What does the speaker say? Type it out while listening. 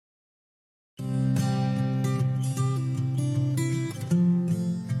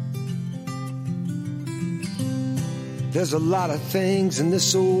There's a lot of things in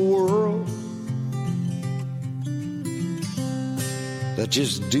this old world that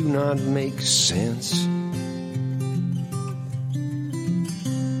just do not make sense.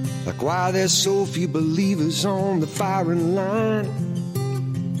 Like why there's so few believers on the firing line,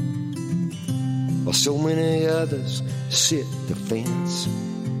 while so many others sit the fence.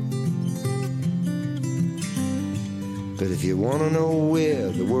 But if you want to know where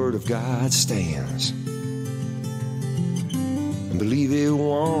the Word of God stands, and believe it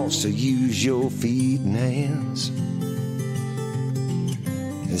wants to use your feet and hands,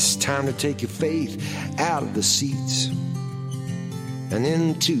 it's time to take your faith out of the seats and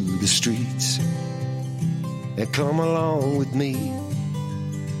into the streets, and come along with me.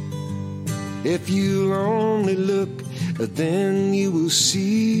 If you only look, then you will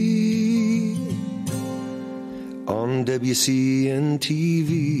see on WCN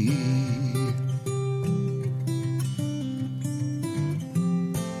TV.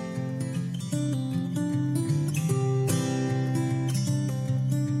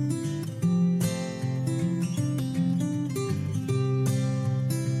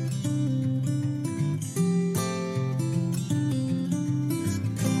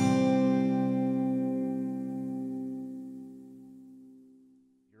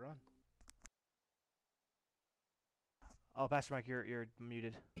 Oh, Pastor Mike, you're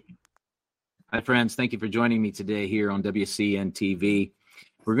muted. Hi, friends. Thank you for joining me today here on WCN TV.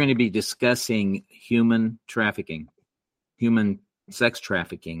 We're going to be discussing human trafficking, human sex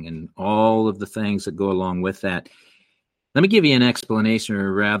trafficking, and all of the things that go along with that. Let me give you an explanation,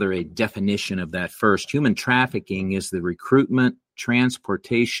 or rather a definition of that first. Human trafficking is the recruitment,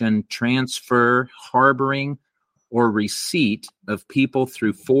 transportation, transfer, harboring, or receipt of people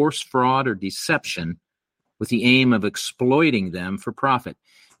through force, fraud, or deception with the aim of exploiting them for profit.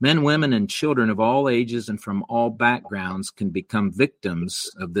 Men, women, and children of all ages and from all backgrounds can become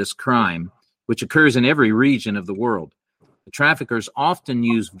victims of this crime, which occurs in every region of the world. The traffickers often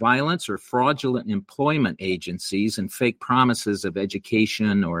use violence or fraudulent employment agencies and fake promises of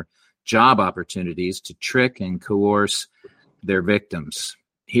education or job opportunities to trick and coerce their victims.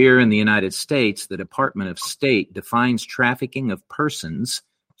 Here in the United States, the Department of State defines trafficking of persons,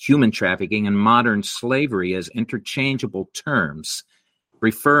 human trafficking, and modern slavery as interchangeable terms,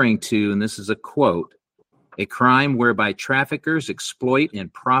 referring to, and this is a quote, a crime whereby traffickers exploit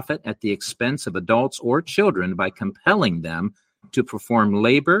and profit at the expense of adults or children by compelling them to perform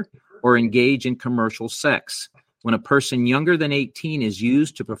labor or engage in commercial sex. When a person younger than 18 is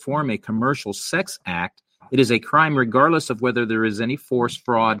used to perform a commercial sex act, it is a crime regardless of whether there is any force,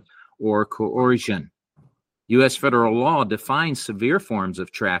 fraud, or coercion. U.S. federal law defines severe forms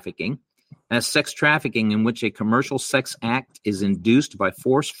of trafficking as sex trafficking in which a commercial sex act is induced by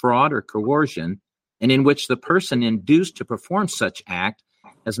force, fraud, or coercion, and in which the person induced to perform such act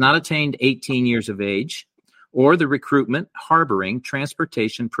has not attained 18 years of age, or the recruitment, harboring,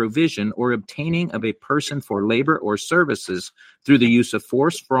 transportation, provision, or obtaining of a person for labor or services through the use of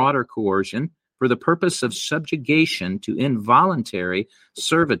force, fraud, or coercion for the purpose of subjugation to involuntary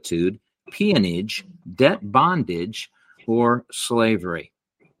servitude, peonage, debt bondage, or slavery.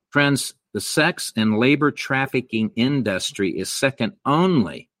 Friends, the sex and labor trafficking industry is second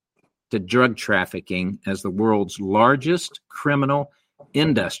only to drug trafficking as the world's largest criminal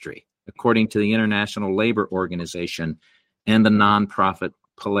industry, according to the International Labor Organization and the nonprofit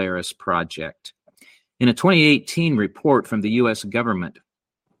Polaris Project. In a 2018 report from the U.S. government,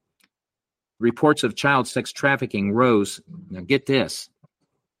 reports of child sex trafficking rose, now get this,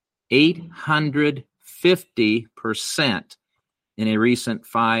 850% in a recent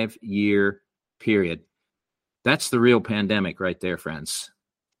 5-year period. That's the real pandemic right there, friends.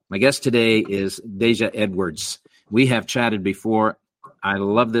 My guest today is Deja Edwards. We have chatted before. I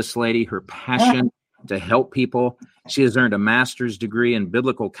love this lady, her passion to help people. She has earned a master's degree in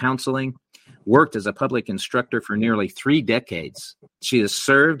biblical counseling, worked as a public instructor for nearly 3 decades. She has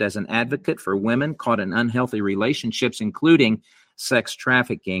served as an advocate for women caught in unhealthy relationships, including sex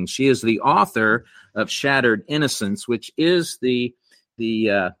trafficking. She is the author of Shattered Innocence, which is the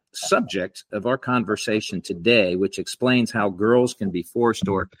subject of our conversation today, which explains how girls can be forced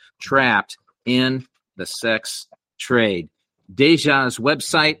or trapped in the sex trade. Deja's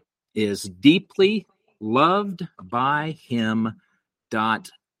website is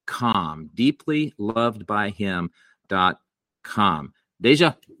deeplylovedbyhim.com. Deeplylovedbyhim.com.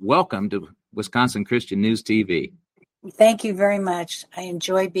 Deja, welcome to Wisconsin Christian News TV. Thank you very much. I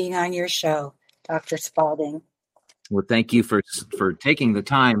enjoy being on your show, Dr. Spalding. Well, thank you for taking the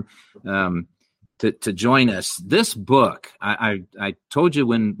time to join us. This book, I told you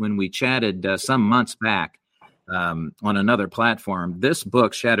when we chatted some months back, on another platform. This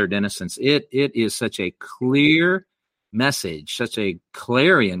book, Shattered Innocence, it is such a clear message, such a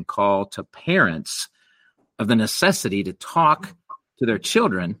clarion call to parents of the necessity to talk to their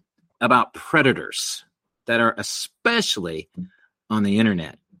children about predators that are especially on the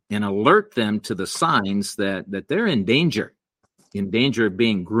internet, and alert them to the signs that they're in danger of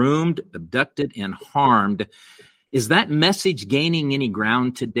being groomed, abducted, and harmed. Is that message gaining any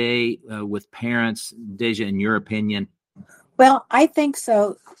ground today with parents, Deja, in your opinion? Well, I think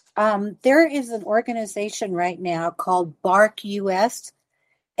so. There is an organization right now called Bark US,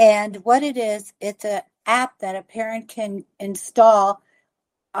 and what it is, it's an app that a parent can install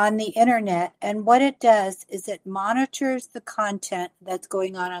on the internet, and what it does is it monitors the content that's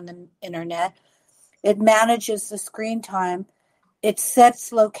going on the internet. It manages the screen time. It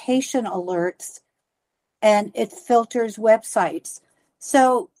sets location alerts, and it filters websites.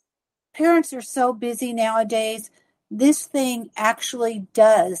 So parents are so busy nowadays. This thing actually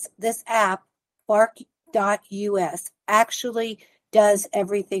does, this app, Bark.us, actually does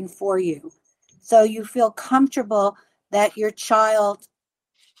everything for you. So you feel comfortable that your child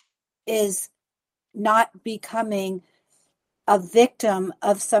is not becoming a victim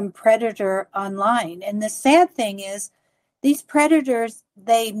of some predator online. And the sad thing is, these predators,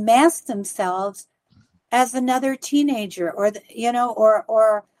 they mask themselves as another teenager or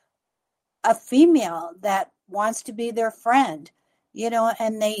a female that wants to be their friend,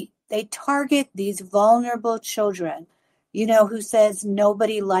 and they target these vulnerable children, who says,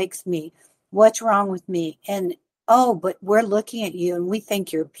 nobody likes me. What's wrong with me? And, oh, but we're looking at you and we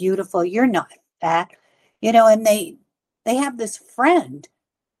think you're beautiful. You're not that, and they have this friend,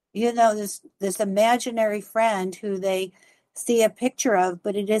 this imaginary friend who they see a picture of,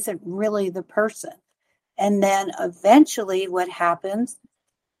 but it isn't really the person. And then eventually what happens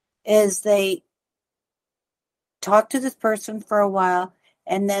is they talk to this person for a while,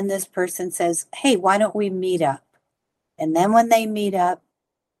 and then this person says, hey, why don't we meet up? And then when they meet up,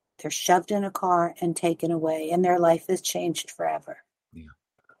 they're shoved in a car and taken away, and their life is changed forever.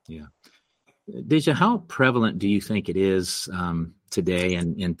 Yeah. Deja, how prevalent do you think it is today?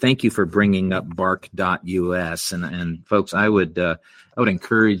 And thank you for bringing up Bark.us. And folks, I would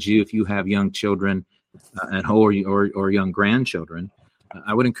encourage you, if you have young children at home or young grandchildren,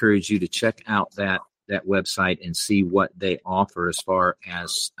 I would encourage you to check out that website and see what they offer as far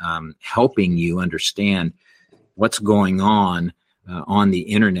as helping you understand what's going on the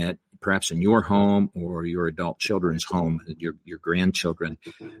internet, perhaps in your home or your adult children's home, your grandchildren.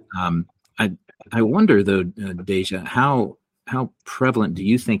 I wonder, though, Deja, how prevalent do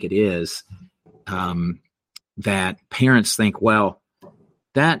you think it is that parents think, well,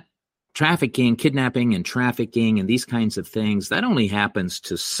 that kidnapping and trafficking and these kinds of things, that only happens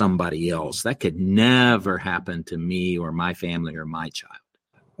to somebody else. That could never happen to me or my family or my child.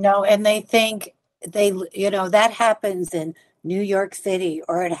 No, and they think that happens in New York City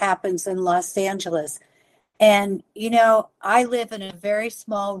or it happens in Los Angeles. And, I live in a very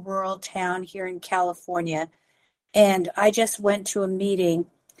small rural town here in California, and I just went to a meeting,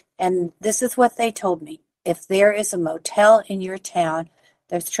 and this is what they told me. If there is a motel in your town,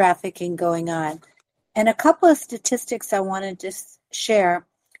 there's trafficking going on. And a couple of statistics I wanted to share.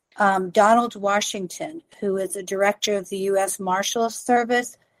 Donald Washington, who is a director of the U.S. Marshals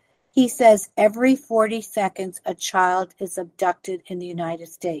Service, he says every 40 seconds a child is abducted in the United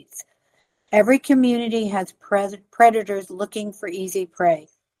States. Every community has predators looking for easy prey.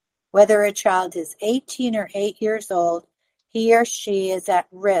 Whether a child is 18 or 8 years old, he or she is at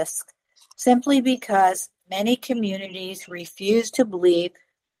risk simply because many communities refuse to believe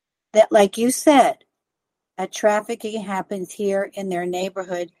that, like you said, a trafficking happens here in their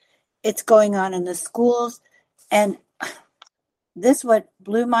neighborhood. It's going on in the schools. And this what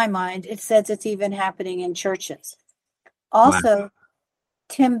blew my mind. It says it's even happening in churches. Also, wow.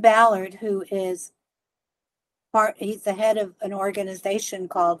 Tim Ballard, who is he's the head of an organization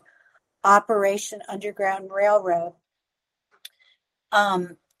called Operation Underground Railroad.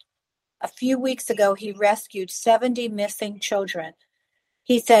 A few weeks ago, he rescued 70 missing children.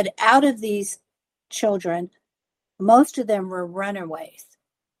 He said out of these children, most of them were runaways.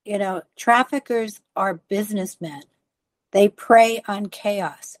 Traffickers are businessmen. They prey on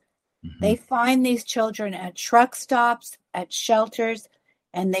chaos. Mm-hmm. They find these children at truck stops, at shelters,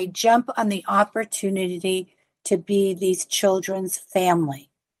 and they jump on the opportunity to be these children's family.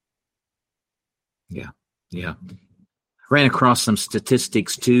 Yeah. Ran across some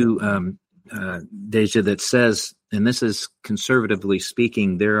statistics too, Deja, that says, and this is conservatively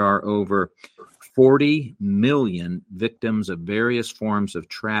speaking, there are over 40 million victims of various forms of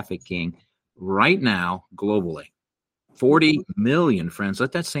trafficking right now globally. 40 million, friends.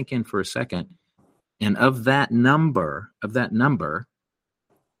 Let that sink in for a second. And of that number,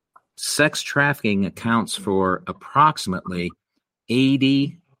 sex trafficking accounts for approximately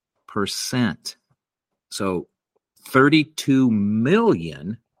 80%. So 32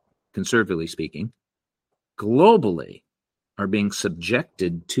 million, conservatively speaking, globally are being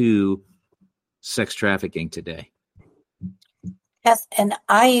subjected to sex trafficking today. Yes, and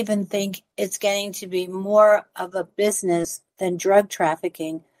I even think it's getting to be more of a business than drug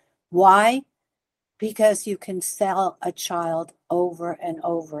trafficking. Why? Because you can sell a child over and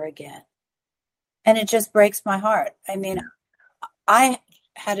over again. And it just breaks my heart. I mean, I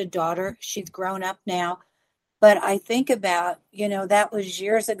had a daughter. She's grown up now. But I think about, that was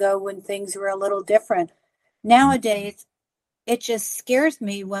years ago when things were a little different. Nowadays, it just scares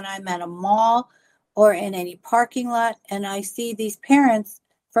me when I'm at a mall or in any parking lot and I see these parents.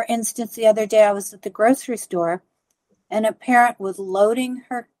 For instance, the other day I was at the grocery store and a parent was loading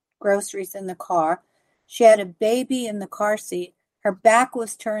her groceries in the car. She had a baby in the car seat. Her back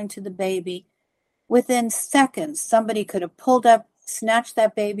was turned to the baby. Within seconds, somebody could have pulled up, snatched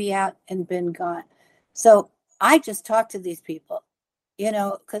that baby out, and been gone. So I just talk to these people,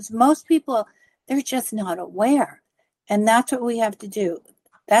 because most people, they're just not aware. And that's what we have to do.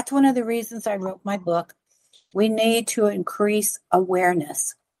 That's one of the reasons I wrote my book. We need to increase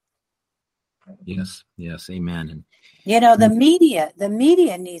awareness. Yes, amen. And the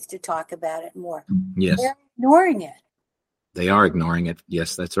media needs to talk about it more. Yes. They're ignoring it. They are ignoring it.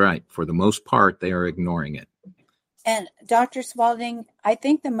 Yes, that's right. For the most part, they are ignoring it. And Dr. Spalding, I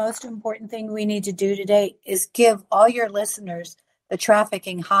think the most important thing we need to do today is give all your listeners the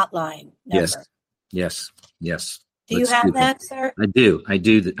trafficking hotline number. Yes. Do you have that, sir? I do.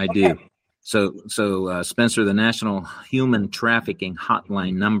 Okay. So Spencer, the National Human Trafficking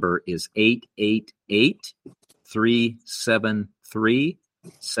Hotline number is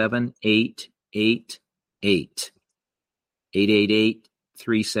 888-373-7888.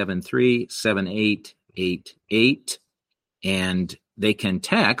 888-373-7888. And they can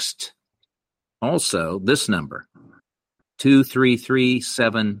text also this number,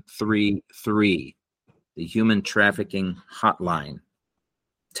 233-733, the Human Trafficking Hotline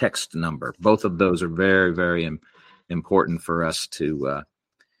text number. Both of those are very, very important for us to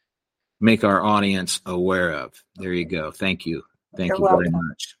make our audience aware of. There you go. Thank you. Thank you very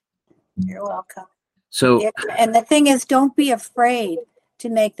much. You're welcome. So, and the thing is, don't be afraid to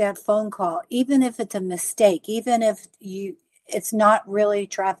make that phone call, even if it's a mistake, even if it's not really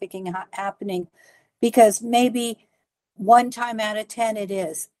trafficking happening, because maybe one time out of 10 it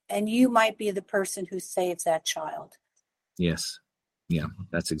is, and you might be the person who saves that child. Yes. Yeah,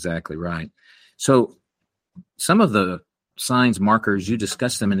 that's exactly right. So some of the signs, markers, you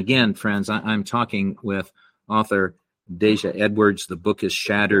discussed them. And again, friends, I'm talking with author Deja Edwards. The book is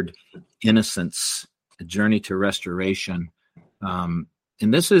Shattered Innocence, A Journey to Restoration. And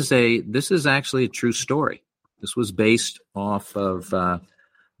this is actually a true story. This was based off of the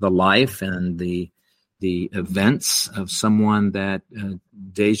life and the events of someone that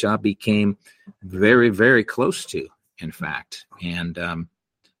Deja became very, very close to, in fact. And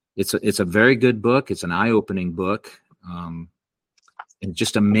it's a very good book. It's an eye-opening book. And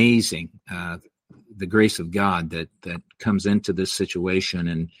just amazing the grace of God that comes into this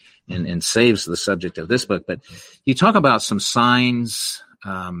situation and saves the subject of this book. But you talk about some signs,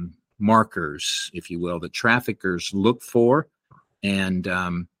 markers, if you will, that traffickers look for and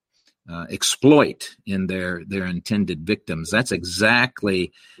exploit in their intended victims. That's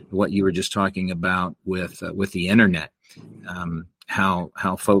exactly what you were just talking about with the internet. How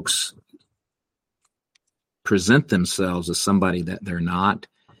folks present themselves as somebody that they're not,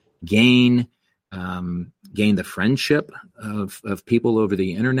 gain the friendship of people over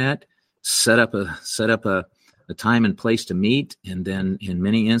the internet, set up a time and place to meet, and then in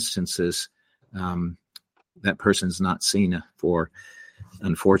many instances that person's not seen for,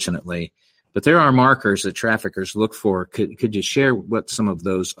 unfortunately. But there are markers that traffickers look for. Could you share what some of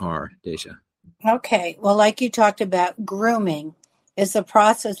those are, Deja? Okay. Well, like you talked about, grooming is the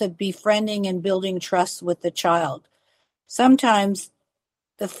process of befriending and building trust with the child. Sometimes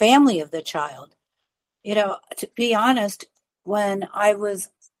the family of the child. To be honest, when I was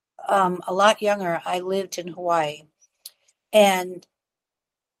a lot younger, I lived in Hawaii. And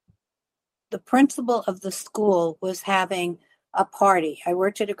the principal of the school was having a party. I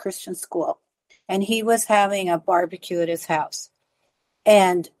worked at a Christian school. And he was having a barbecue at his house.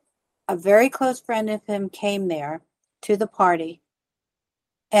 And a very close friend of him came there to the party.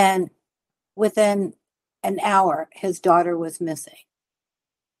 And within an hour, his daughter was missing.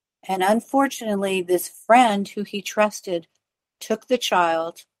 And unfortunately, this friend who he trusted took the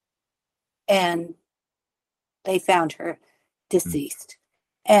child, and they found her deceased.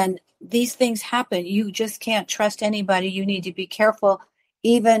 And these things happen. You just can't trust anybody. You need to be careful,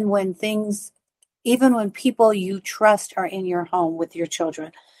 even when people you trust are in your home with your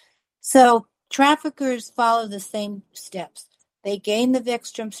children. So traffickers follow the same steps. They gain the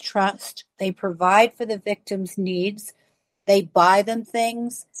victim's trust. They provide for the victim's needs. They buy them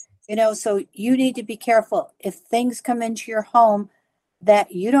things. So you need to be careful. If things come into your home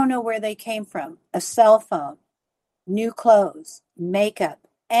that you don't know where they came from, a cell phone, new clothes, makeup,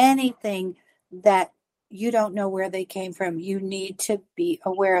 anything that you don't know where they came from, you need to be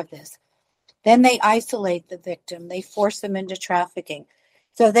aware of this. Then they isolate the victim. They force them into trafficking.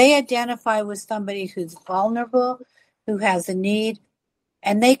 So they identify with somebody who's vulnerable, who has a need,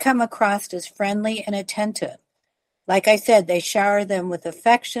 and they come across as friendly and attentive. Like I said, they shower them with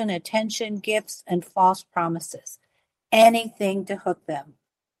affection, attention, gifts, and false promises. Anything to hook them.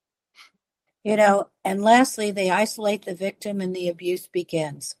 And lastly, they isolate the victim and the abuse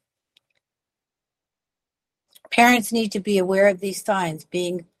begins. Parents need to be aware of these signs,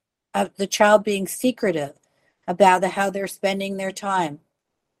 the child being secretive about how they're spending their time,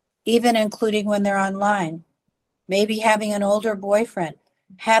 even including when they're online. Maybe having an older boyfriend,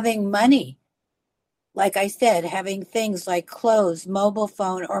 having money. Like I said, having things like clothes, mobile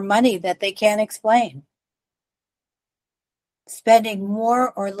phone, or money that they can't explain. Spending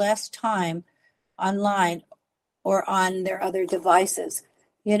more or less time online or on their other devices.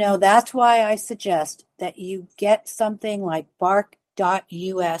 That's why I suggest that you get something like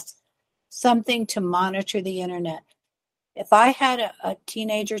bark.us, something to monitor the internet. If I had a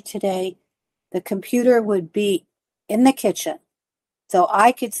teenager today, the computer would be in the kitchen so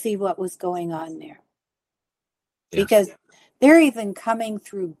I could see what was going on there. Yeah. Because they're even coming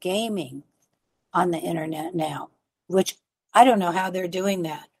through gaming on the internet now, which I don't know how they're doing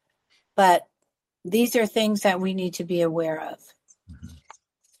that. But these are things that we need to be aware of.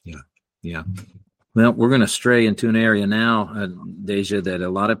 Yeah. Well, we're going to stray into an area now, Deja, that a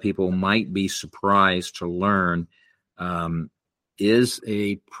lot of people might be surprised to learn is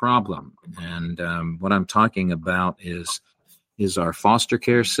a problem. And what I'm talking about is our foster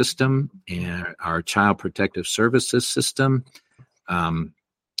care system and our child protective services system.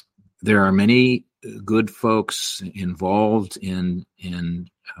 There are many good folks involved in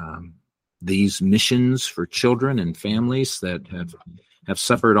these missions for children and families that have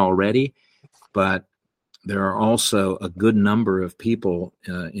suffered already, but there are also a good number of people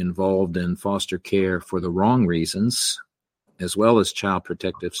involved in foster care for the wrong reasons, as well as child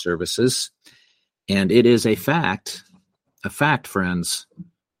protective services. And it is a fact, friends,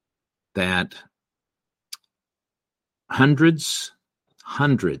 that hundreds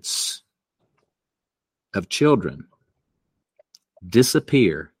of children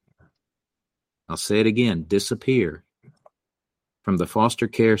disappear. I'll say it again, disappear from the foster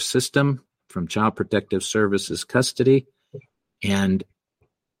care system, from Child Protective Services custody. And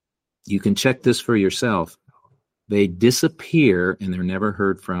you can check this for yourself. They disappear and they're never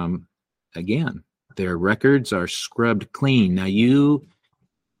heard from again. Their records are scrubbed clean. Now you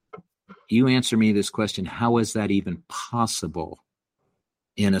answer me this question. How is that even possible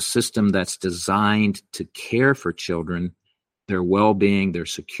in a system that's designed to care for children, their well-being, their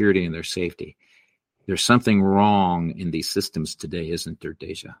security, and their safety? There's something wrong in these systems today, isn't there,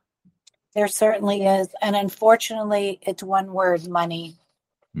 Deja? There certainly is. And unfortunately, it's one word, money.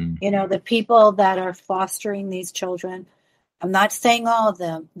 The people that are fostering these children, I'm not saying all of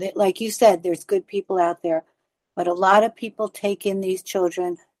them. Like you said, there's good people out there. But a lot of people take in these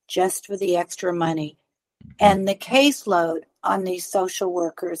children just for the extra money. And the caseload on these social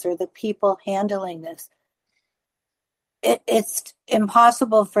workers or the people handling this, it's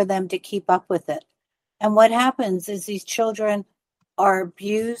impossible for them to keep up with it. And what happens is these children are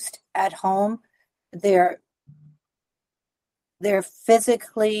abused at home. They're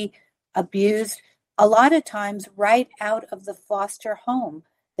physically abused. A lot of times right out of the foster home,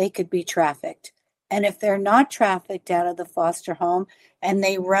 they could be trafficked. And if they're not trafficked out of the foster home and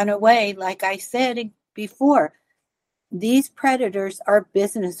they run away, like I said before, these predators are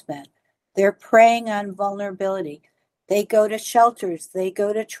businessmen. They're preying on vulnerability. They go to shelters. They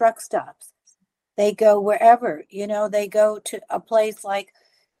go to truck stops. They go wherever, they go to a place like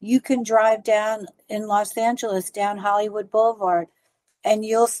you can drive down in Los Angeles, down Hollywood Boulevard, and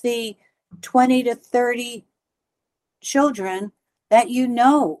you'll see 20 to 30 children that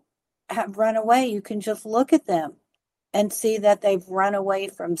have run away. You can just look at them and see that they've run away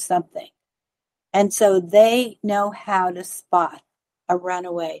from something. And so they know how to spot a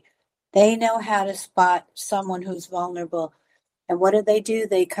runaway. They know how to spot someone who's vulnerable. And what do?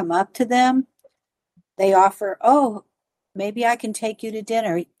 They come up to them. They offer, oh, maybe I can take you to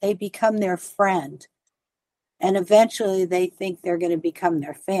dinner. They become their friend. And eventually they think they're going to become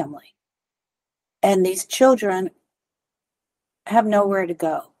their family. And these children have nowhere to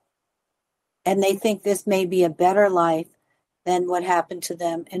go. And they think this may be a better life than what happened to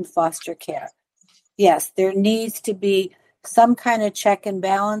them in foster care. Yes, there needs to be some kind of check and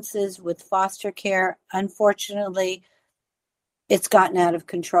balances with foster care. Unfortunately, it's gotten out of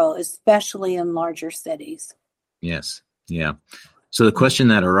control, especially in larger cities. Yes. Yeah. So the question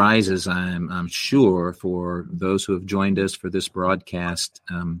that arises, I'm sure, for those who have joined us for this broadcast,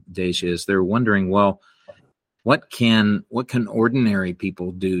 Deja, is they're wondering, well, what can ordinary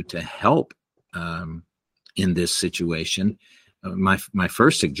people do to help in this situation? My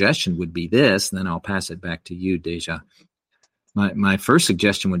first suggestion would be this, and then I'll pass it back to you, Deja. My first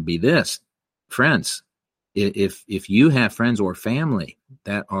suggestion would be this, friends. If you have friends or family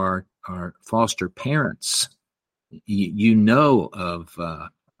that are foster parents, you know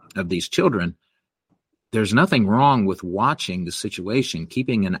of these children, there's nothing wrong with watching the situation,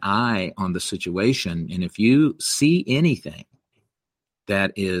 keeping an eye on the situation. And if you see anything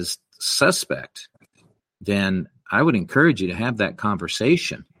that is suspect, then I would encourage you to have that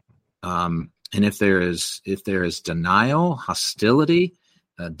conversation. And if there is denial, hostility,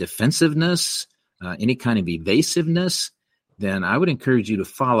 defensiveness, any kind of evasiveness, then I would encourage you to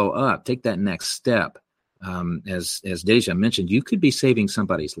follow up, take that next step. As Deja mentioned, you could be saving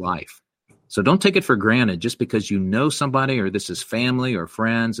somebody's life. So don't take it for granted just because you know somebody or this is family or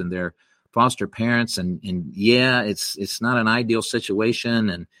friends and they're foster parents. And yeah, it's not an ideal situation.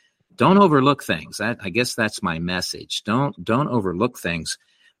 And don't overlook things. I guess that's my message. Don't overlook things.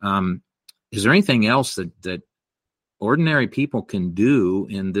 Is there anything else that ordinary people can do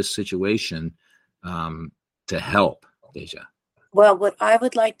in this situation to help, Deja? Well, what I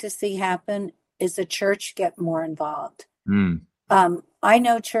would like to see happen is the church get more involved. I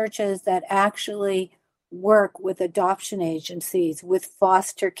know churches that actually work with adoption agencies, with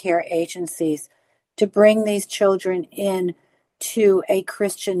foster care agencies to bring these children in to a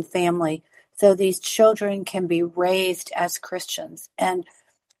Christian family so these children can be raised as Christians. And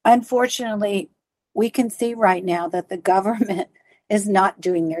unfortunately, we can see right now that the government is not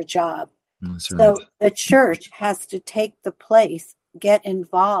doing their job. That's right. So the church has to take the place, get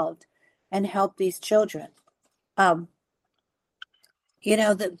involved, and help these children. The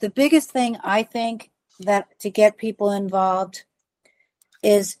biggest thing I think that to get people involved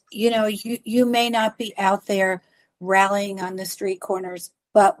is, you may not be out there rallying on the street corners,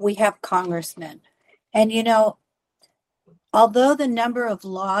 but we have congressmen. And, although the number of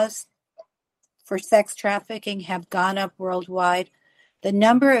laws for sex trafficking have gone up worldwide, the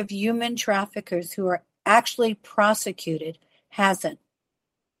number of human traffickers who are actually prosecuted hasn't.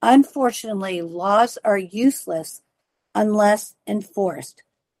 Unfortunately, laws are useless unless enforced.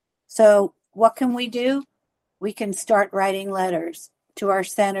 So what can we do? We can start writing letters to our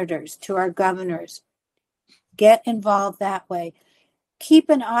senators, to our governors. Get involved that way. Keep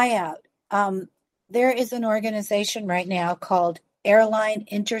an eye out. There is an organization right now called Airline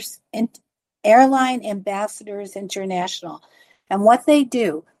Ambassadors International. And what they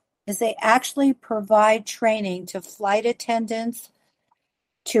do is they actually provide training to flight attendants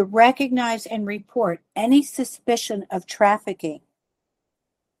to recognize and report any suspicion of trafficking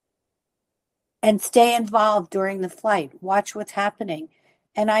and stay involved during the flight. Watch what's happening.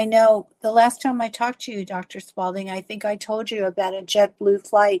 And I know the last time I talked to you, Dr. Spalding, I think I told you about a JetBlue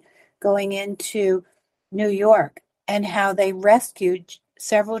flight going into New York and how they rescued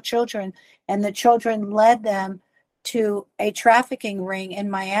several children, and the children led them to a trafficking ring in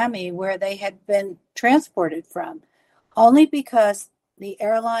Miami where they had been transported from, only because the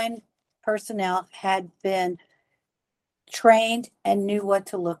airline personnel had been trained and knew what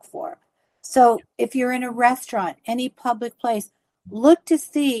to look for. So if you're in a restaurant, any public place, look to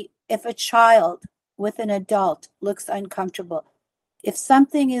see if a child with an adult looks uncomfortable. If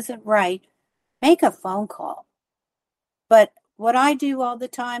something isn't right, make a phone call. But what I do all the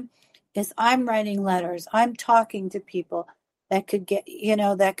time is I'm writing letters. I'm talking to people that could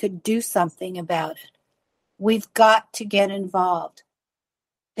that could do something about it. We've got to get involved.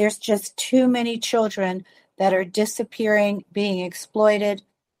 There's just too many children that are disappearing, being exploited,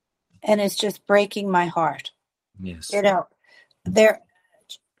 and it's just breaking my heart. Yes. There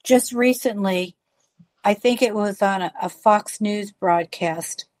just recently, I think it was on a Fox News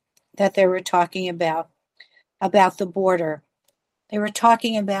broadcast that they were talking about the border. They were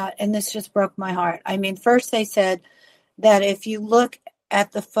talking about, and this just broke my heart. I mean, first they said that if you look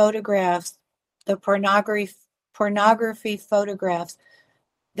at the photographs, the pornography photographs,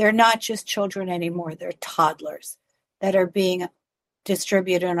 they're not just children anymore. They're toddlers that are being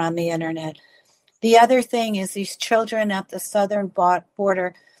distributed on the internet. The other thing is these children at the southern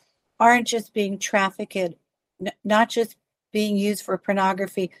border aren't just being trafficked, not just being used for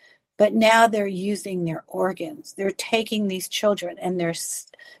pornography, but now they're using their organs. They're taking these children and they're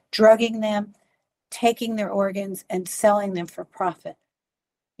drugging them, taking their organs and selling them for profit.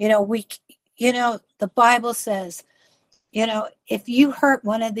 The Bible says, if you hurt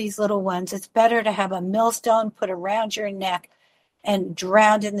one of these little ones, it's better to have a millstone put around your neck and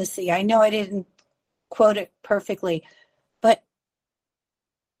drowned in the sea. I know I didn't quote it perfectly, but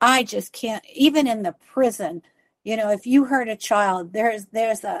I just can't, even in the prison, if you hurt a child, there's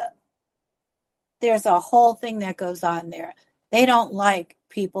a whole thing that goes on there. They don't like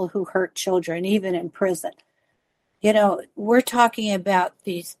people who hurt children, even in prison. We're talking about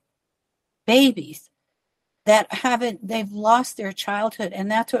these babies that they've lost their childhood. And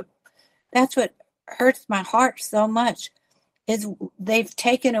that's what hurts my heart so much, is they've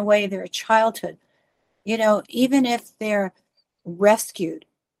taken away their childhood. Even if they're rescued,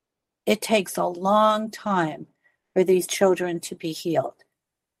 it takes a long time for these children to be healed.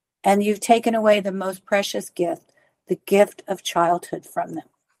 And you've taken away the most precious gift, the gift of childhood from them.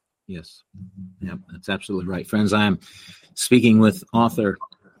 Yes. Yep, that's absolutely right. Friends, I'm speaking with author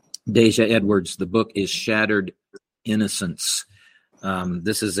Deja Edwards. The book is Shattered Innocence.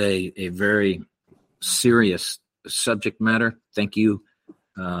 This is a very serious subject matter. Thank you,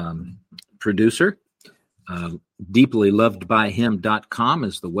 producer. DeeplyLovedByHim.com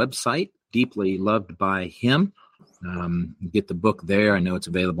is the website. Deeply Loved by Him. Get the book there. I know it's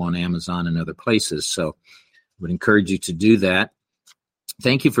available on Amazon and other places, so I would encourage you to do that.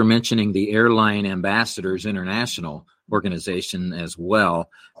 Thank you for mentioning the Airline Ambassadors International organization as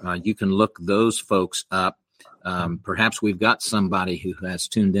well. You can look those folks up. Perhaps we've got somebody who has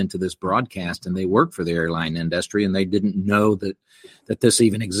tuned into this broadcast and they work for the airline industry and they didn't know that this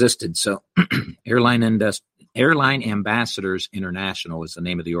even existed. So Airline Ambassadors International is the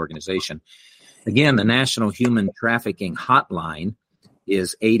name of the organization. Again, the National Human Trafficking Hotline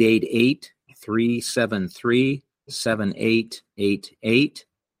is 888-373-7888,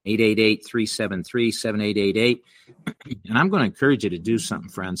 888-373-7888. And I'm going to encourage you to do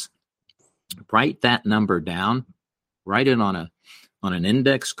something, friends. Write that number down. Write it on an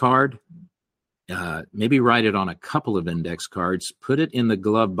index card. Maybe write it on a couple of index cards. Put it in the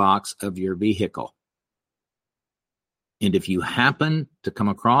glove box of your vehicle. And if you happen to come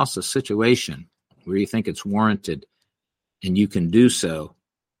across a situation where you think it's warranted and you can do so,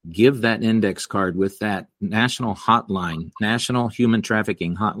 give that index card with that national human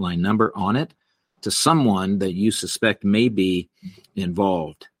trafficking hotline number on it to someone that you suspect may be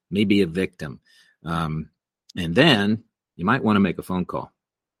involved, may be a victim. And then you might want to make a phone call.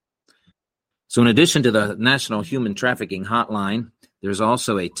 So in addition to the National Human Trafficking Hotline, there's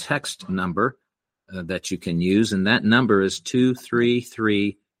also a text number that you can use, and that number is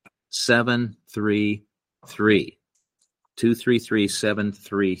 233-733.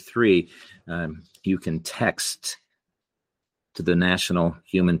 233-733. You can text to the National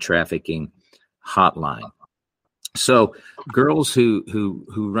Human Trafficking Hotline. So girls who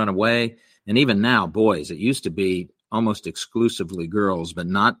run away, and even now boys, it used to be almost exclusively girls, but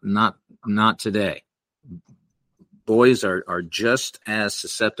not today. Boys are just as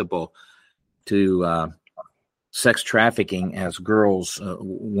susceptible to sex trafficking as girls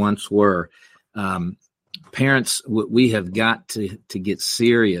once were. Parents, we have got to get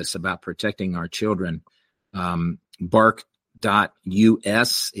serious about protecting our children. Bark.us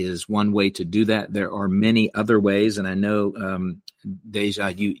is one way to do that. There are many other ways, and I know,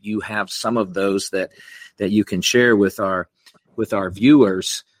 Deja, you have some of those that you can share with our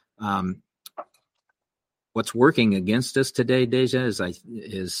viewers. What's working against us today, Deja,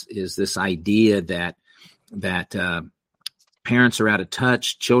 is this idea that parents are out of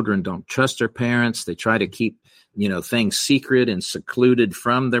touch. Children don't trust their parents. They try to keep, things secret and secluded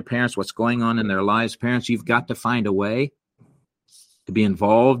from their parents, what's going on in their lives. Parents, you've got to find a way to be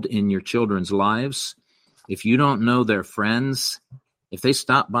involved in your children's lives. If you don't know their friends, if they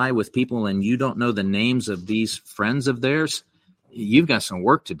stop by with people and you don't know the names of these friends of theirs, you've got some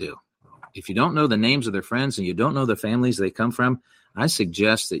work to do. If you don't know the names of their friends and you don't know the families they come from, I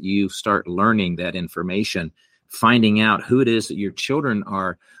suggest that you start learning that information, finding out who it is that your children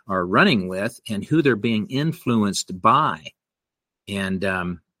are running with and who they're being influenced by. And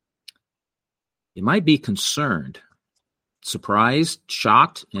you might be concerned, surprised,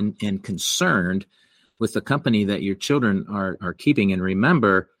 shocked, and concerned with the company that your children are keeping. And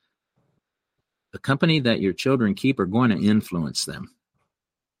remember, the company that your children keep are going to influence them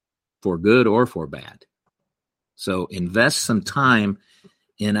for good or for bad. So invest some time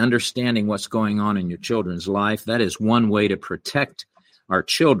in understanding what's going on in your children's life. That is one way to protect our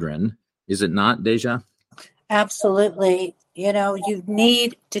children. Is it not, Deja? Absolutely. You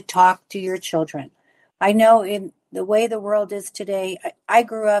need to talk to your children. I know in the way the world is today, I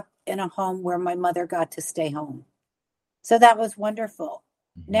grew up in a home where my mother got to stay home. So that was wonderful.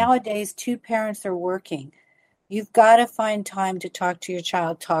 Mm-hmm. Nowadays, two parents are working. You've got to find time to talk to your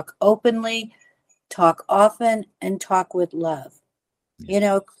child. Talk openly, talk often, and talk with love.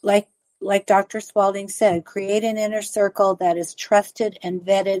 Yeah. Like Dr. Spalding said, create an inner circle that is trusted and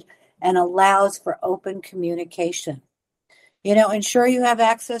vetted and allows for open communication. Ensure you have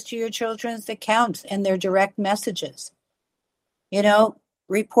access to your children's accounts and their direct messages.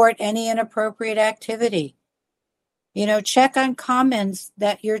 Report any inappropriate activity. Check on comments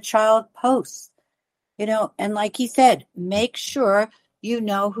that your child posts. And like he said, make sure you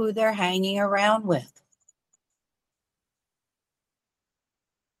know who they're hanging around with.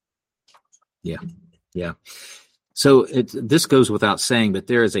 Yeah. So this goes without saying, but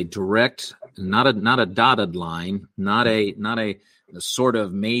there is a direct, not a dotted line, not a sort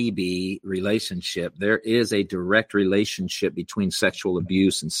of maybe relationship. There is a direct relationship between sexual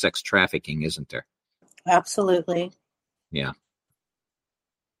abuse and sex trafficking, isn't there? Absolutely. Yeah.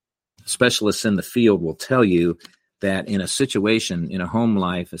 Specialists in the field will tell you that in a home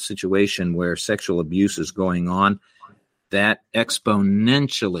life, a situation where sexual abuse is going on, that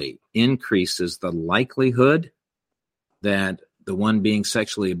exponentially increases the likelihood that the one being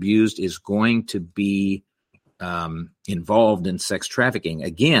sexually abused is going to be involved in sex trafficking.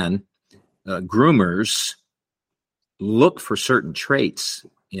 Again, groomers look for certain traits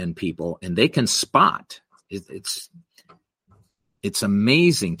in people, and they can spot. It's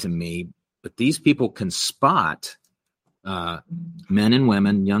amazing to me, but these people can spot men and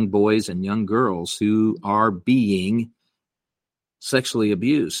women, young boys and young girls who are being sexually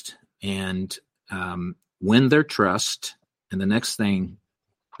abused, and win their trust. And the next thing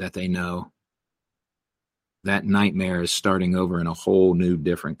that they know, that nightmare is starting over in a whole new,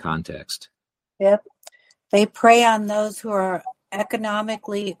 different context. Yep. They prey on those who are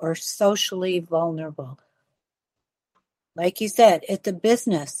economically or socially vulnerable. Like you said, it's a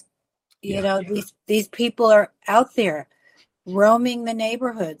business. These people are out there roaming the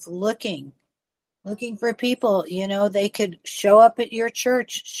neighborhoods, looking for people. They could show up at your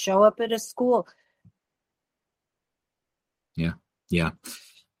church, show up at a school. Yeah.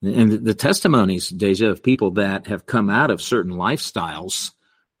 And the testimonies, Deja, of people that have come out of certain lifestyles,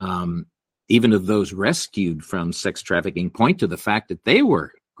 even of those rescued from sex trafficking, point to the fact that they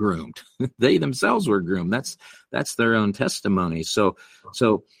were groomed. They themselves were groomed. That's their own testimony. So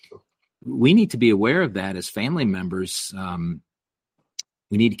we need to be aware of that as family members.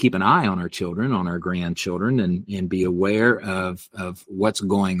 We need to keep an eye on our children, on our grandchildren, and be aware of what's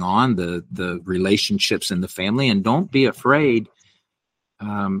going on, the relationships in the family, and don't be afraid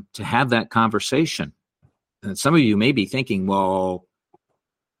to have that conversation. And some of you may be thinking, well,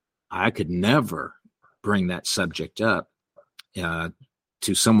 I could never bring that subject up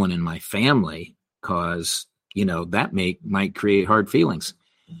to someone in my family because, that might create hard feelings.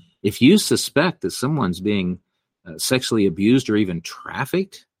 If you suspect that someone's being sexually abused or even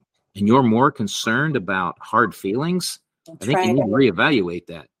trafficked, and you're more concerned about hard feelings, I think you need to reevaluate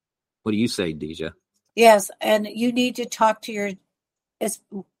that. What do you say, Deja? Yes, and you need to talk to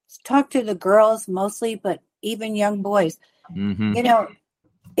the girls mostly, but even young boys. Mm-hmm.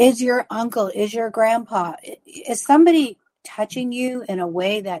 Is your uncle, is your grandpa, is somebody touching you in a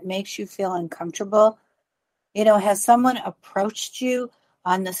way that makes you feel uncomfortable? Has someone approached you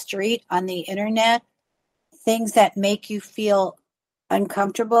on the street, on the internet, things that make you feel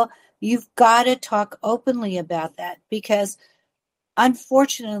uncomfortable? You've got to talk openly about that, because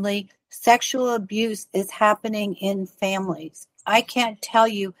unfortunately, sexual abuse is happening in families. I can't tell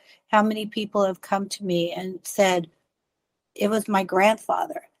you how many people have come to me and said, it was my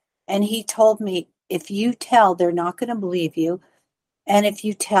grandfather, and he told me, if you tell, they're not going to believe you. And if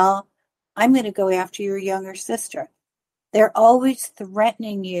you tell, I'm going to go after your younger sister. They're always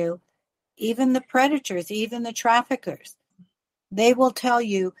threatening you. Even the predators, even the traffickers, they will tell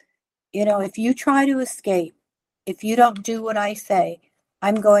you, if you try to escape, if you don't do what I say,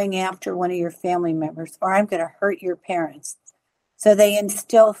 I'm going after one of your family members, or I'm going to hurt your parents. So they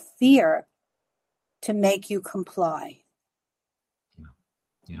instill fear to make you comply.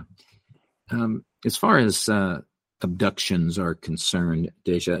 Yeah. As far as abductions are concerned,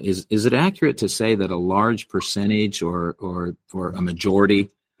 Deja, is it accurate to say that a large percentage or a majority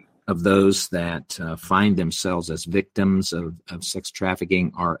of those that find themselves as victims of sex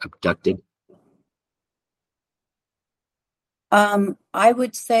trafficking are abducted? I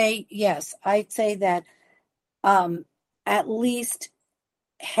would say yes. I'd say that at least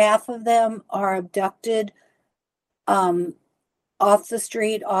half of them are abducted off the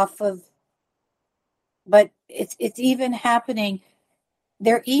street, but it's even happening.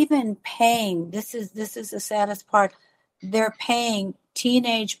 They're even paying. This is the saddest part. They're paying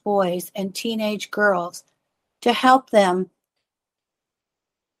teenage boys and teenage girls to help them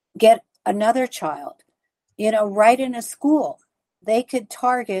get another child. Right in a school, they could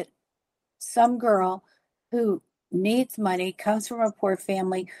target some girl who needs money, comes from a poor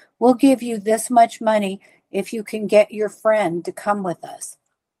family. We'll give you this much money if you can get your friend to come with us.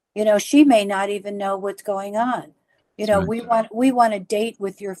 She may not even know what's going on. Right. we want a date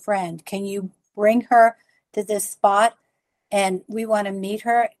with your friend. Can you bring her to this spot? And we want to meet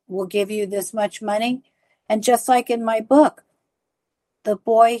her. We'll give you this much money. And just like in my book, the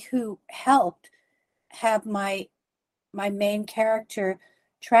boy who helped have my main character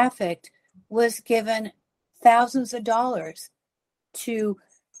trafficked was given thousands of dollars to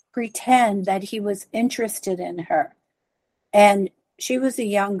pretend that he was interested in her. And she was a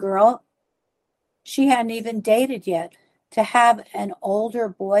young girl. She hadn't even dated yet. To have an older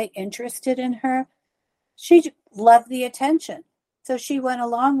boy interested in her, she loved the attention. So she went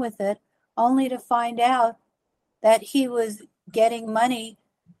along with it, only to find out that he was getting money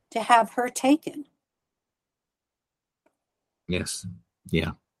to have her taken. Yes.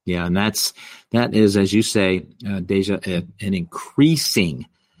 Yeah. Yeah. And that is, as you say, Deja, an increasing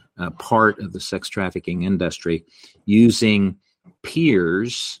part of the sex trafficking industry, using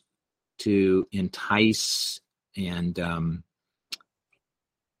peers to entice and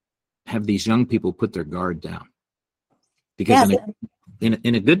have these young people put their guard down. Because Yes.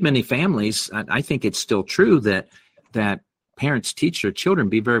 in a good many families, I think it's still true that parents teach their children,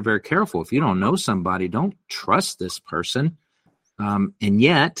 be very, very careful. If you don't know somebody, don't trust this person. And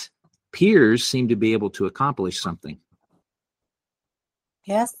yet, peers seem to be able to accomplish something.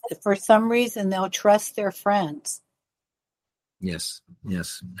 Yes. For some reason, they'll trust their friends. Yes,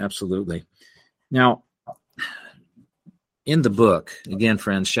 absolutely. Now, in the book, again,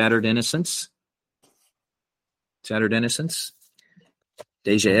 friends, Shattered Innocence.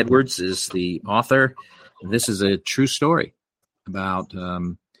 Deja Edwards is the author. This is a true story about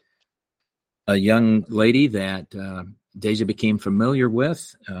a young lady that Deja became familiar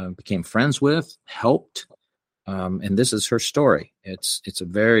with, became friends with, helped. And this is her story. It's a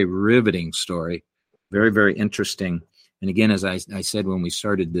very riveting story, very, very interesting. And again, as I said when we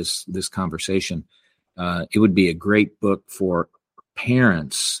started this conversation, it would be a great book for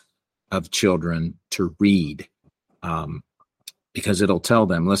parents of children to read, because it'll tell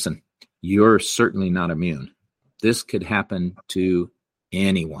them, listen, you're certainly not immune. This could happen to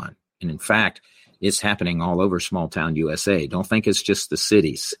anyone. And in fact, it's happening all over small town USA. Don't think it's just the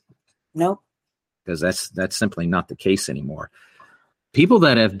cities. Nope. Because that's simply not the case anymore. People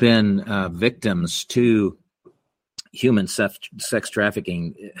that have been victims to human sex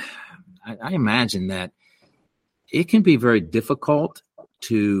trafficking, I imagine that it can be very difficult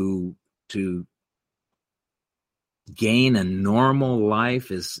to gain a normal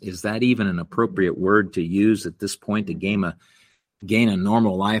life. Is that even an appropriate word to use at this point, to gain a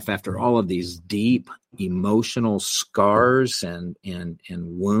normal life after all of these deep emotional scars and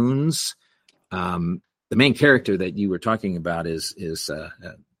wounds? The main character that you were talking about is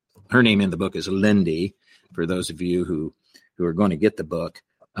her name in the book is Lindy, for those of you who are going to get the book.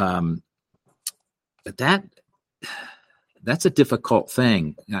 But that's a difficult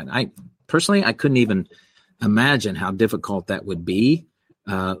thing. I personally, I couldn't even imagine how difficult that would be.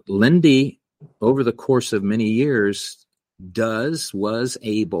 Lindy, over the course of many years, was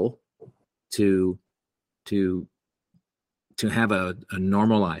able to have a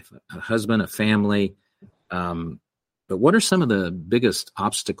normal life, a husband, a family. But what are some of the biggest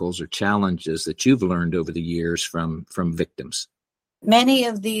obstacles or challenges that you've learned over the years from victims? Many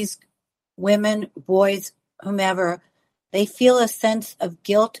of these women, boys, whomever, they feel a sense of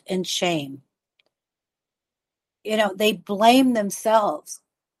guilt and shame. They blame themselves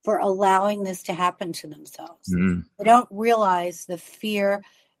for allowing this to happen to themselves. Mm. They don't realize the fear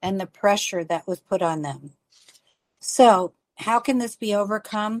and the pressure that was put on them. So how can this be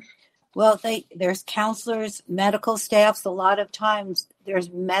overcome? Well, there's counselors, medical staffs. A lot of times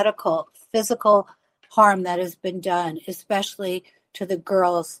there's physical harm that has been done, especially to the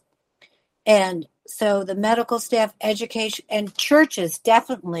girls. And So the medical staff, education, and churches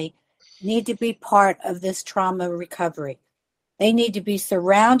definitely need to be part of this trauma recovery. They need to be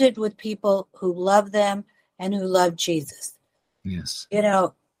surrounded with people who love them and who love Jesus. Yes.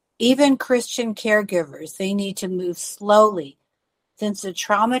 Even Christian caregivers, they need to move slowly since the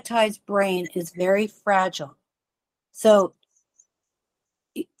traumatized brain is very fragile. So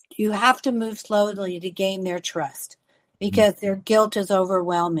you have to move slowly to gain their trust because their guilt is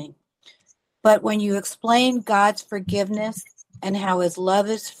overwhelming. But when you explain God's forgiveness and how his love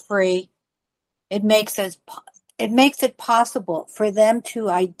is free, it makes it possible for them to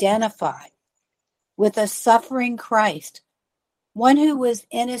identify with a suffering Christ, one who was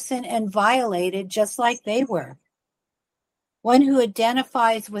innocent and violated just like they were, one who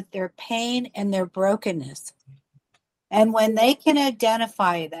identifies with their pain and their brokenness. And when they can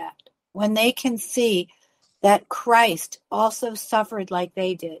identify that, when they can see that Christ also suffered like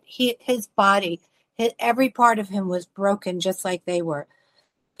they did, his body, every part of him was broken just like they were.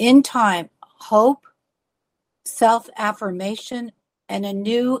 In time, hope, self-affirmation, and a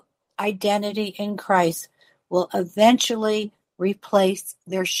new identity in Christ will eventually replace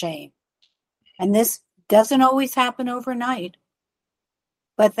their shame. And this doesn't always happen overnight.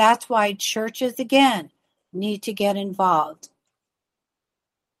 But that's why churches, again, need to get involved.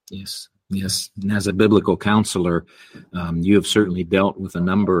 Yes. And as a biblical counselor, you have certainly dealt with a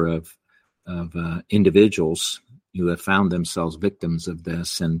number of individuals who have found themselves victims of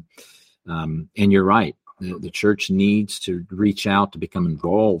this. And you're right. The church needs to reach out to become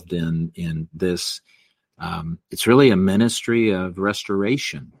involved in this. It's really a ministry of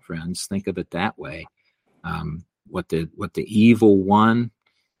restoration, friends. Think of it that way. What the evil one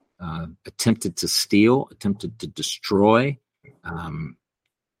attempted to steal, attempted to destroy.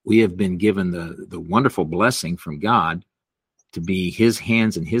 We have been given the wonderful blessing from God to be his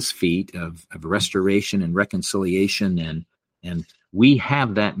hands and his feet of restoration and reconciliation. And we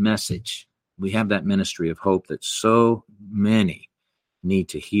have that message. We have that ministry of hope that so many need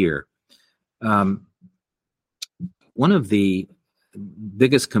to hear. One of the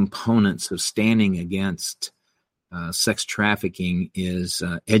biggest components of standing against sex trafficking is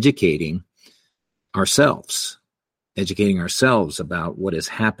educating ourselves about what is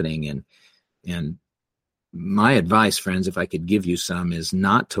happening. And my advice, friends, if I could give you some, is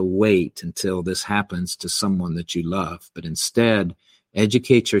not to wait until this happens to someone that you love, but instead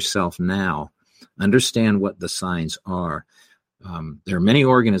educate yourself now. Understand what the signs are. There are many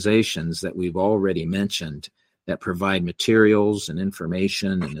organizations that we've already mentioned that provide materials and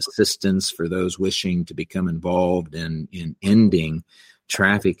information and assistance for those wishing to become involved in ending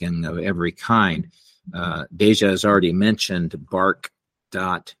trafficking of every kind. Deja has already mentioned bark.us,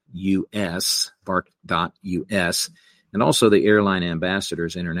 and also the Airline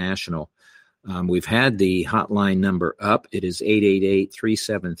Ambassadors International. We've had the hotline number up. It is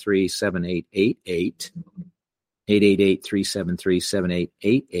 888-373-7888,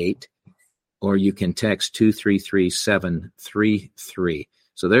 888-373-7888, or you can text 233-733.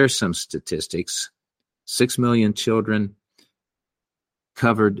 So there are some statistics. 6 million children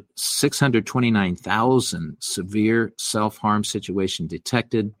covered, 629,000 severe self-harm situation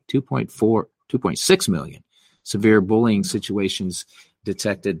detected, 2.6 million severe bullying situations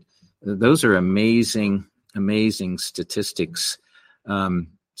detected. Those are amazing statistics.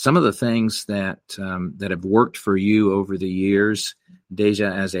 Some of the things that have worked for you over the years,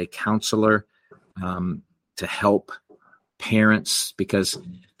 Deja, as a counselor, to help parents, because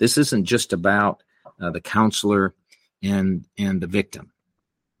this isn't just about the counselor and the victim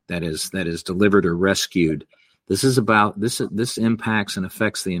that is delivered or rescued. This is about this impacts and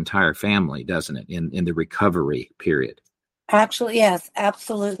affects the entire family, doesn't it? In the recovery period. Actually, yes,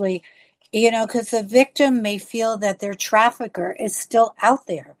 absolutely. Because the victim may feel that their trafficker is still out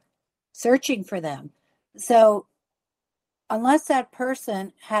there searching for them. So unless that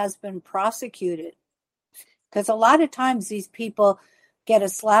person has been prosecuted, because a lot of times these people get a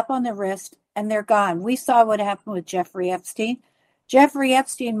slap on the wrist and they're gone. We saw what happened with Jeffrey Epstein. Jeffrey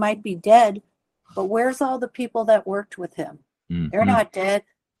Epstein might be dead, but where's all the people that worked with him? Mm-hmm. They're not dead.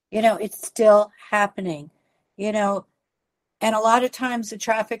 It's still happening, and a lot of times the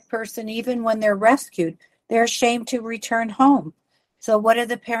trafficked person, even when they're rescued, they're ashamed to return home. So what do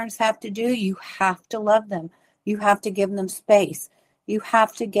the parents have to do? You have to love them. You have to give them space. You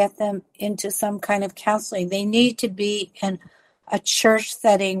have to get them into some kind of counseling. They need to be in a church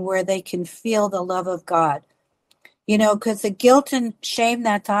setting where they can feel the love of God. Because the guilt and shame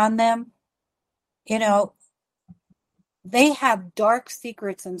that's on them, they have dark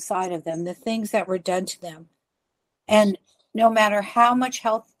secrets inside of them, the things that were done to them. And no matter how much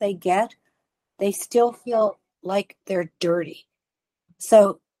help they get, they still feel like they're dirty.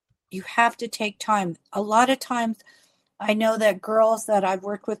 So you have to take time. A lot of times, I know that girls that I've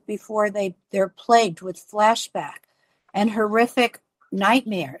worked with before, they're plagued with flashback and horrific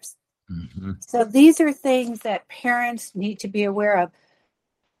nightmares. Mm-hmm. So these are things that parents need to be aware of.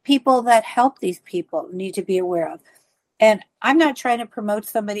 People that help these people need to be aware of. And I'm not trying to promote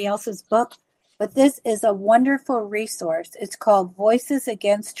somebody else's book, but this is a wonderful resource. It's called Voices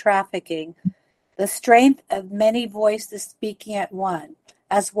Against Trafficking, The Strength of Many Voices Speaking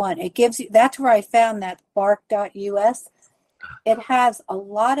as one. It gives you, that's where I found that bark.us. It has a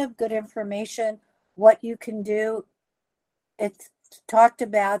lot of good information, what you can do. It's talked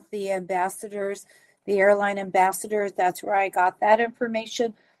about the ambassadors, the airline ambassadors. That's where I got that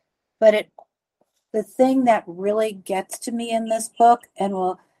information. But the thing that really gets to me in this book and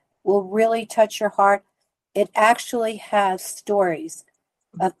will really touch your heart, it actually has stories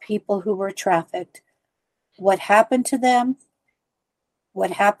of people who were trafficked, what happened to them,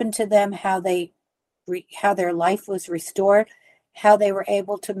 how their life was restored, how they were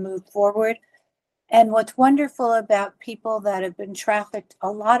able to move forward. And what's wonderful about people that have been trafficked,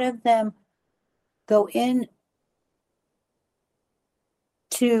 a lot of them go in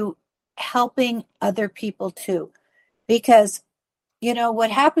to helping other people too. Because,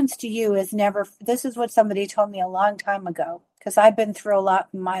 what happens to you is never, this is what somebody told me a long time ago, because I've been through a lot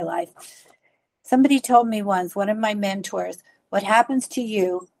in my life. Somebody told me once, one of my mentors, what happens to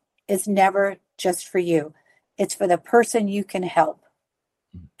you is never just for you. It's for the person you can help.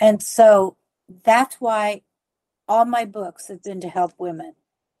 And so that's why all my books have been to help women,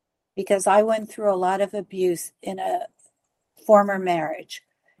 because I went through a lot of abuse in a former marriage.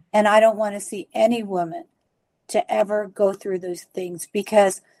 And I don't want to see any woman to ever go through those things,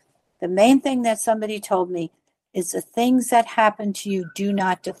 because the main thing that somebody told me is the things that happen to you do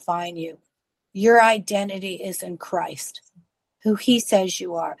not define you. Your identity is in Christ, who he says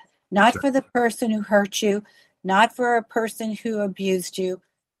you are, not for the person who hurt you, not for a person who abused you.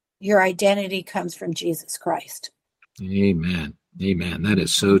 Your identity comes from Jesus Christ. Amen. Amen. That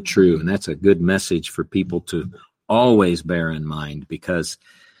is so true. And that's a good message for people to always bear in mind, because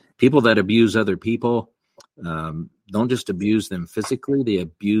people that abuse other people don't just abuse them physically, they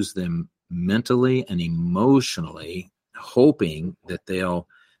abuse them mentally and emotionally, hoping that they'll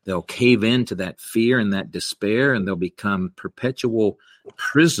cave into that fear and that despair, and they'll become perpetual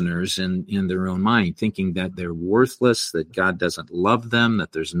prisoners in their own mind, thinking that they're worthless, that God doesn't love them,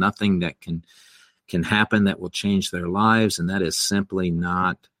 that there's nothing that can happen that will change their lives. And that is simply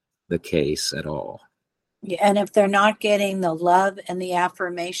not the case at all. Yeah, and if they're not getting the love and the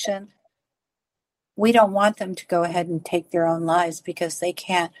affirmation, we don't want them to go ahead and take their own lives, because they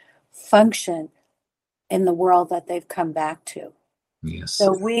can't function in the world that they've come back to. Yes.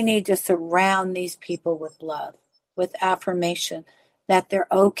 So we need to surround these people with love, with affirmation, that they're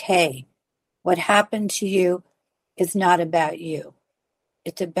okay. What happened to you is not about you.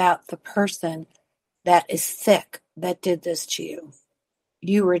 It's about the person that is sick that did this to you.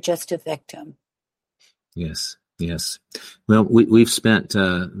 You were just a victim. Yes. Yes. Well, we've spent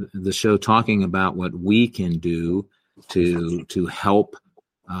the show talking about what we can do to help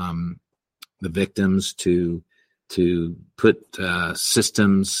the victims, to put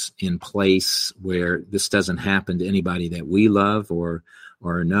systems in place where this doesn't happen to anybody that we love or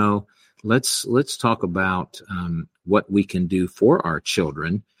know. Let's talk about what we can do for our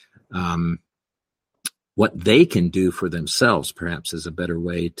children, what they can do for themselves, perhaps is a better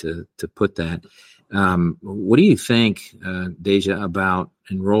way to put that. What do you think, Deja, about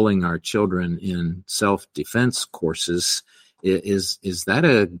enrolling our children in self-defense courses? Is that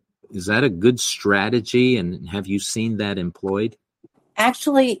a good strategy, and have you seen that employed?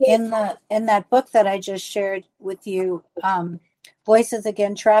 Actually, in that book that I just shared with you, Voices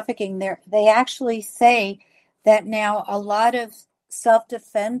Against Trafficking, they actually say that now a lot of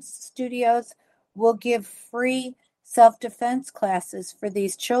self-defense studios will give free self-defense classes for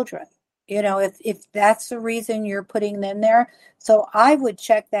these children. If that's the reason you're putting them there. So I would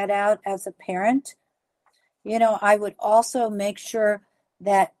check that out as a parent. I would also make sure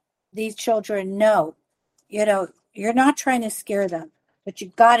that these children know, you're not trying to scare them, but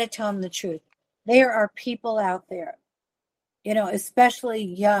you've got to tell them the truth. There are people out there, especially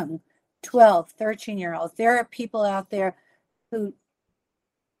young, 12, 13-year-olds. There are people out there who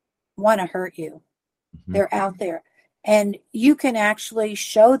want to hurt you. Mm-hmm. They're out there. And you can actually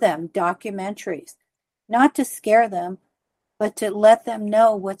show them documentaries, not to scare them, but to let them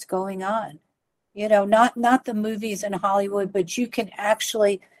know what's going on. Not the movies in Hollywood, but you can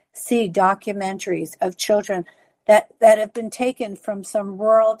actually see documentaries of children that have been taken from some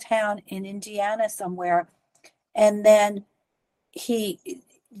rural town in Indiana somewhere, and then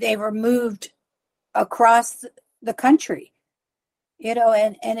they were moved across the country,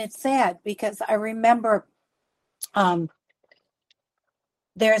 and it's sad because I remember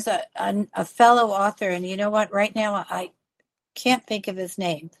there's a fellow author, and you know what, right now I can't think of his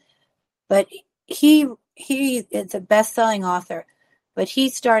name, but he is a best-selling author, but he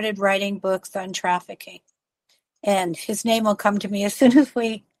started writing books on trafficking, and his name will come to me as soon as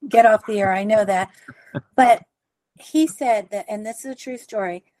we get off the air. I know that. But he said that, and this is a true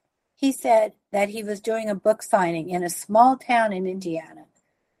story, he said that he was doing a book signing in a small town in Indiana,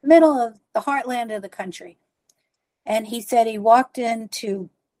 middle of the heartland of the country. And he said he walked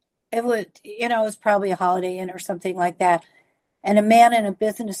into, it was probably a Holiday Inn or something like that. And a man in a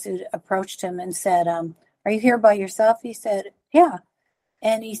business suit approached him and said, are you here by yourself? He said, yeah.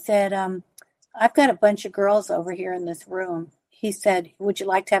 And he said, I've got a bunch of girls over here in this room. He said, would you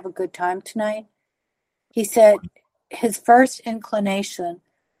like to have a good time tonight? He said his first inclination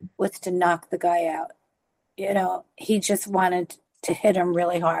was to knock the guy out. He just wanted to hit him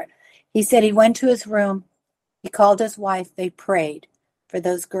really hard. He said he went to his room. He called his wife. They prayed for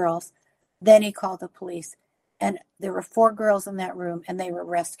those girls. Then he called the police. And there were 4 girls in that room, and they were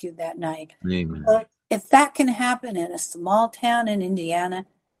rescued that night. Amen. But if that can happen in a small town in Indiana,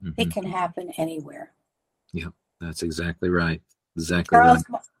 it can happen anywhere. Yeah, that's exactly right. Exactly right.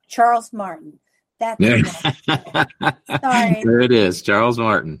 Charles Martin. That's Sorry. There it is, Charles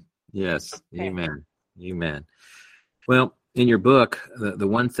Martin. Yes. Okay. Amen. Amen. Well, in your book, the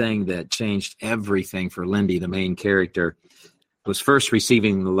one thing that changed everything for Lindy, the main character, was first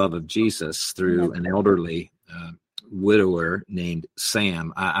receiving the love of Jesus through an elderly widower named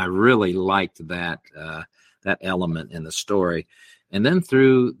Sam. I really liked that element in the story. And then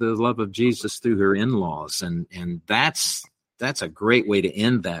through the love of Jesus through her in-laws. And that's a great way to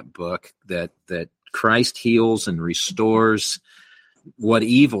end that book, that Christ heals and restores what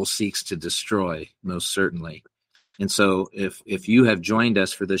evil seeks to destroy, most certainly. And so if you have joined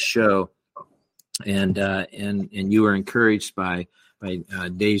us for this show and you are encouraged by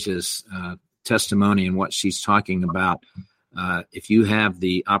Deja's testimony and what she's talking about, if you have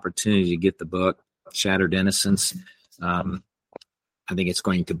the opportunity to get the book, Shattered Innocence, I think it's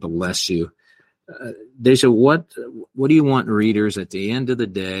going to bless you. Deja, what do you want readers at the end of the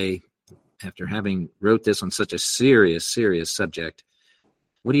day, after having wrote this on such a serious subject,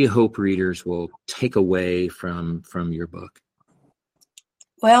 what do you hope readers will take away from your book?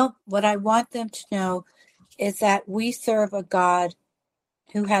 Well, what I want them to know is that we serve a God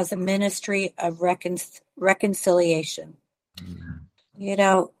who has a ministry of reconciliation.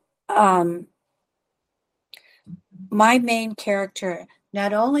 Mm-hmm. My main character,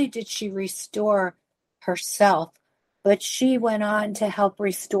 not only did she restore herself, but she went on to help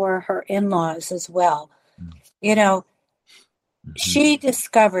restore her in-laws as well. Mm-hmm. She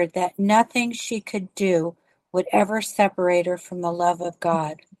discovered that nothing she could do would ever separate her from the love of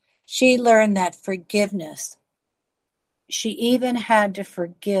God. She learned that forgiveness. She even had to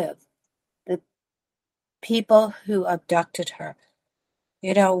forgive the people who abducted her.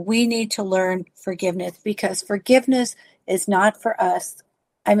 We need to learn forgiveness, because forgiveness is not for us.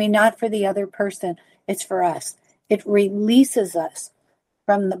 I mean, not for the other person. It's for us. It releases us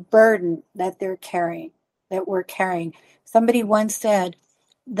from the burden that we're carrying. Somebody once said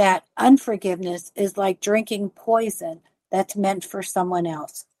that unforgiveness is like drinking poison that's meant for someone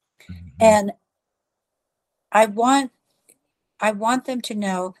else. Mm-hmm. And I want them to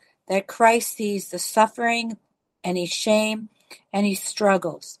know that Christ sees the suffering, any shame, any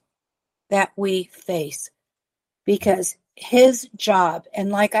struggles that we face, because his job, and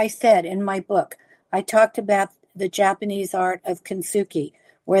like I said in my book, I talked about the Japanese art of kintsugi,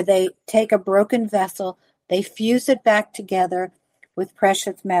 where they take a broken vessel, they fuse it back together with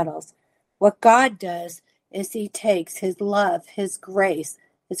precious metals. What God does is he takes his love, his grace,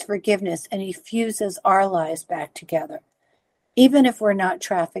 his forgiveness, and he fuses our lives back together. Even if we're not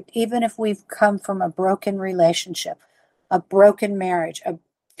trafficked, even if we've come from a broken relationship, a broken marriage,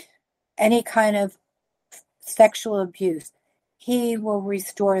 any kind of sexual abuse, he will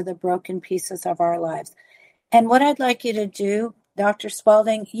restore the broken pieces of our lives. And what I'd like you to do, Dr.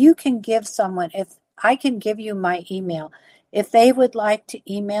 Spalding, you can give someone, if I can give you my email, if they would like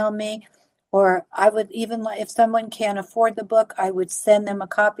to email me, or I would even, if someone can't afford the book, I would send them a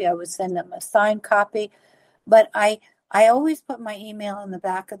copy. I would send them a signed copy. But I always put my email in the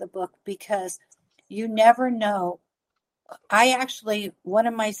back of the book, because you never know. One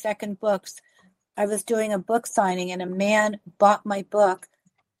of my second books, I was doing a book signing and a man bought my book,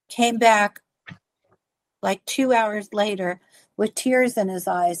 came back like 2 hours later with tears in his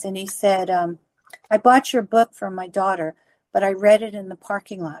eyes. And he said, I bought your book for my daughter, but I read it in the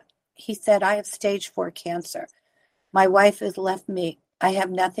parking lot. He said, I have stage 4 cancer. My wife has left me. I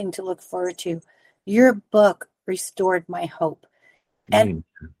have nothing to look forward to. Your book restored my hope. And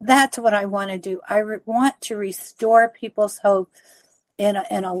that's what I want to do. I want to restore people's hope in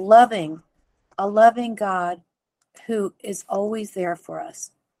a loving God who is always there for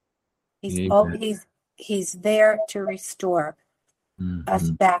us. He's there to restore us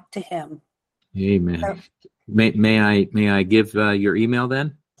back to him. Amen. So, may I give your email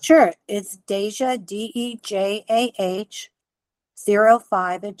then? Sure. It's Dejah, DEJAH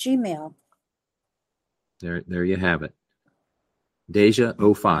 05 at Gmail. There you have it. Dejah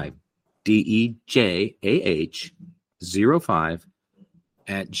 05, DEJAH 05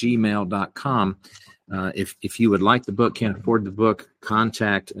 at gmail.com. If you would like the book, can't afford the book,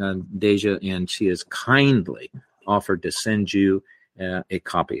 contact Dejah, and she has kindly offered to send you a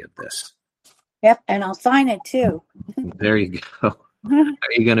copy of this. Yep, and I'll sign it too. There you go. How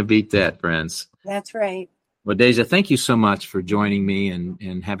are you going to beat that, friends? That's right. Well, Dejah, thank you so much for joining me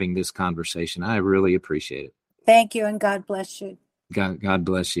and having this conversation. I really appreciate it. Thank you, and God bless you. God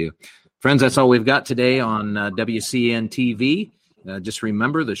bless you. Friends, that's all we've got today on WCN TV. Just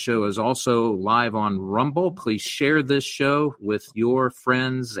remember, the show is also live on Rumble. Please share this show with your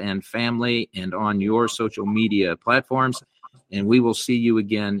friends and family and on your social media platforms. And we will see you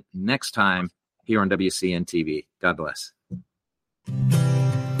again next time here on WCN TV. God bless.